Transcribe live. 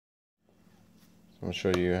I'm going to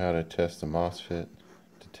show you how to test a MOSFET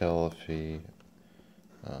to tell if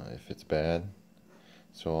it's bad.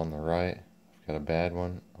 So on the right, I've got a bad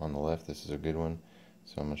one. On the left, this is a good one.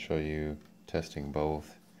 So I'm going to show you testing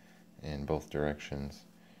both in both directions,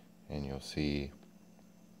 and you'll see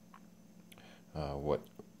what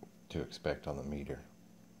to expect on the meter.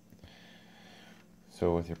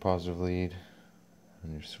 So with your positive lead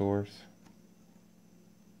on your source,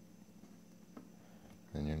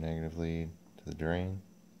 and your negative lead to the drain,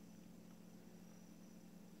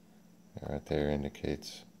 right there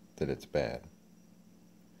indicates that it's bad.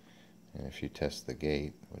 And if you test the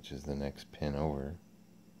gate, which is the next pin over,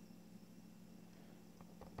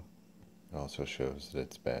 it also shows that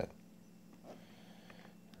it's bad.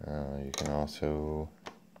 You can also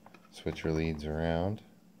switch your leads around.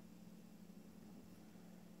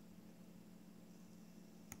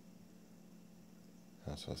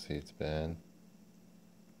 Also see it's bad.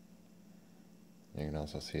 You can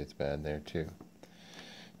also see it's bad there too.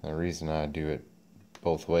 The reason I do it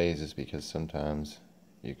both ways is because sometimes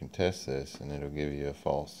you can test this and it'll give you a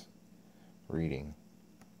false reading.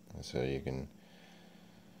 And so you can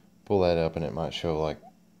pull that up and it might show like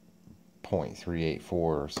 0.384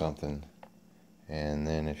 or something, and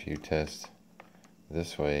then if you test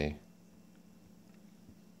this way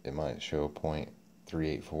it might show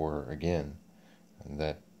 0.384 again, and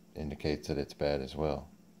that indicates that it's bad as well.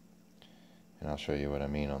 And I'll show you what I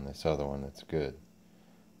mean on this other one that's good.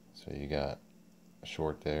 So you got a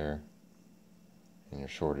short there, and you're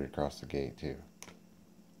shorted across the gate too.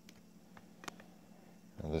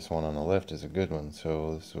 Now this one on the left is a good one,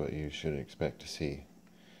 so this is what you should expect to see.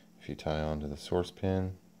 If you tie onto the source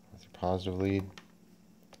pin with your positive lead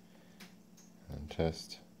and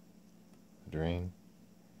test the drain,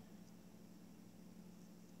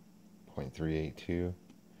 0.382,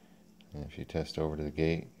 and if you test over to the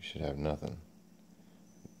gate, you should have nothing.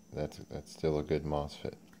 That's still a good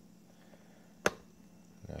MOSFET.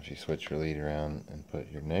 Now if you switch your lead around and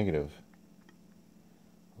put your negative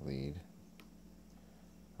lead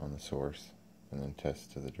on the source and then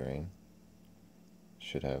test to the drain, you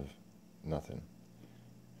should have nothing.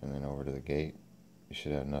 And then over to the gate, you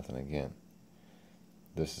should have nothing again.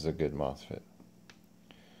 This is a good MOSFET.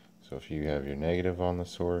 So if you have your negative on the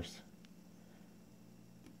source,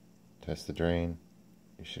 test the drain,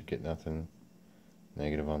 you should get nothing.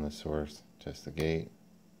 Negative on the source, test the gate,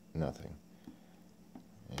 nothing.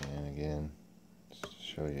 And again, just to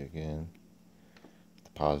show you again, the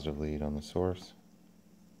positive lead on the source,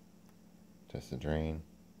 test the drain,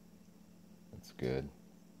 that's good.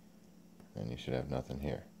 And you should have nothing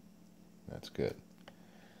here. That's good.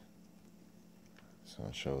 So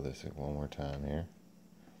I'll show this one more time here.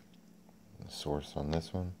 The source on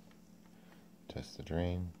this one, test the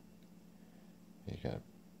drain, you got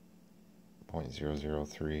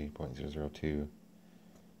 0.003, 0.002,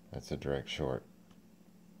 that's a direct short.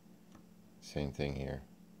 Same thing here.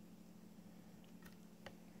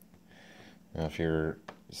 Now if you're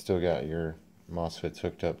still got your MOSFETs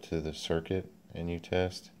hooked up to the circuit and you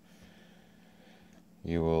test,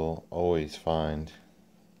 you will always find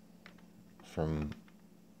from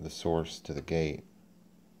the source to the gate,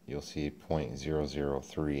 you'll see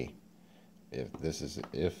 0.003.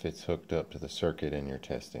 If it's hooked up to the circuit and you're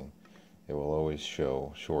testing, it will always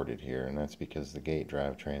show shorted here, and that's because the gate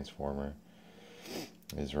drive transformer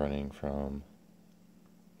is running from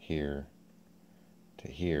here to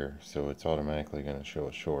here, so it's automatically going to show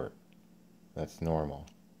a short. That's normal,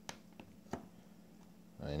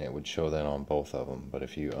 and it would show that on both of them. But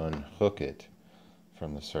if you unhook it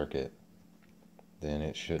from the circuit, then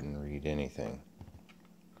it shouldn't read anything,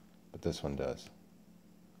 but this one does.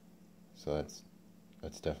 So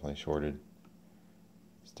that's definitely shorted.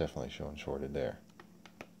 It's definitely showing shorted there.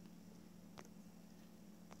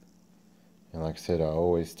 And like I said, I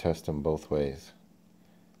always test them both ways.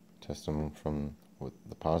 Test them from with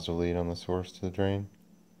the positive lead on the source to the drain.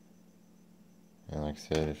 And like I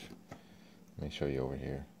said, let me show you over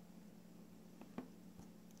here.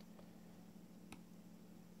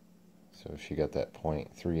 So if you got that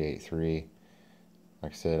 0.383,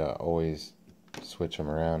 like I said, I always switch them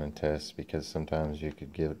around and test, because sometimes you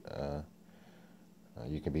could get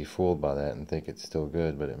you can be fooled by that and think it's still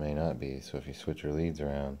good, but it may not be. So if you switch your leads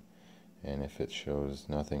around, and if it shows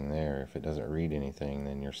nothing there, if it doesn't read anything,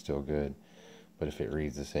 then you're still good. But if it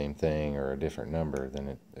reads the same thing or a different number,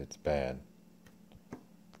 then it's bad.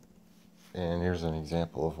 And here's an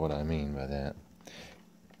example of what I mean by that.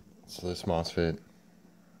 So this MOSFET,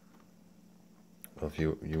 well, if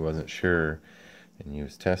you wasn't sure and you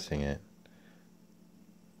was testing it,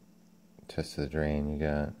 test the drain, you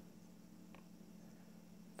got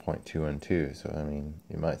 0.212. So I mean,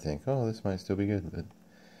 you might think, oh, this might still be good, but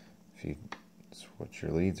if you switch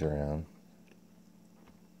your leads around,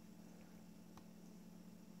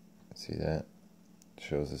 see that? It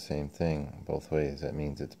shows the same thing both ways. That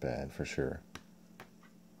means it's bad for sure.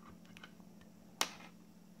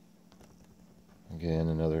 Again,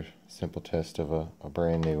 another simple test of a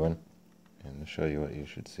brand new one, and to show you what you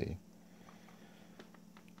should see.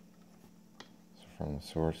 So from the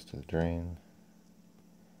source to the drain,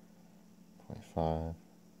 0.5,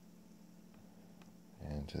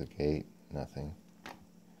 and to the gate, nothing.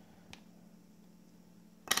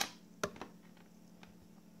 Now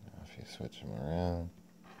if you switch them around,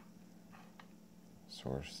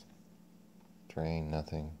 source, drain,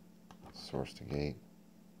 nothing, source to gate,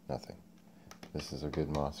 nothing. This is a good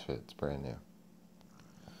MOSFET, it's brand new.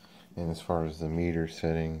 And as far as the meter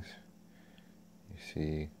settings, you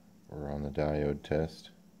see we're on the diode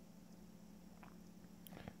test.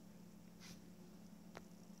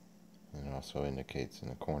 And it also indicates in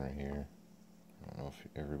the corner here. I don't know if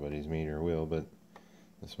everybody's meter will, but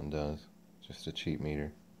this one does. Just a cheap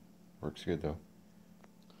meter. Works good though.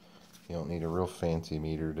 You don't need a real fancy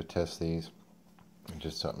meter to test these.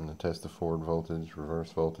 Just something to test the forward voltage,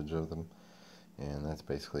 reverse voltage of them. And that's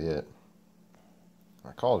basically it.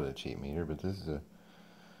 I called it a cheap meter, but this is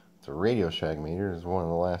it's a Radio Shack meter. It's one of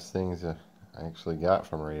the last things I actually got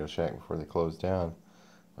from Radio Shack before they closed down.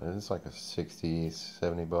 But it's like a 60,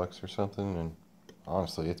 70 bucks or something, and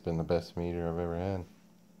honestly, it's been the best meter I've ever had.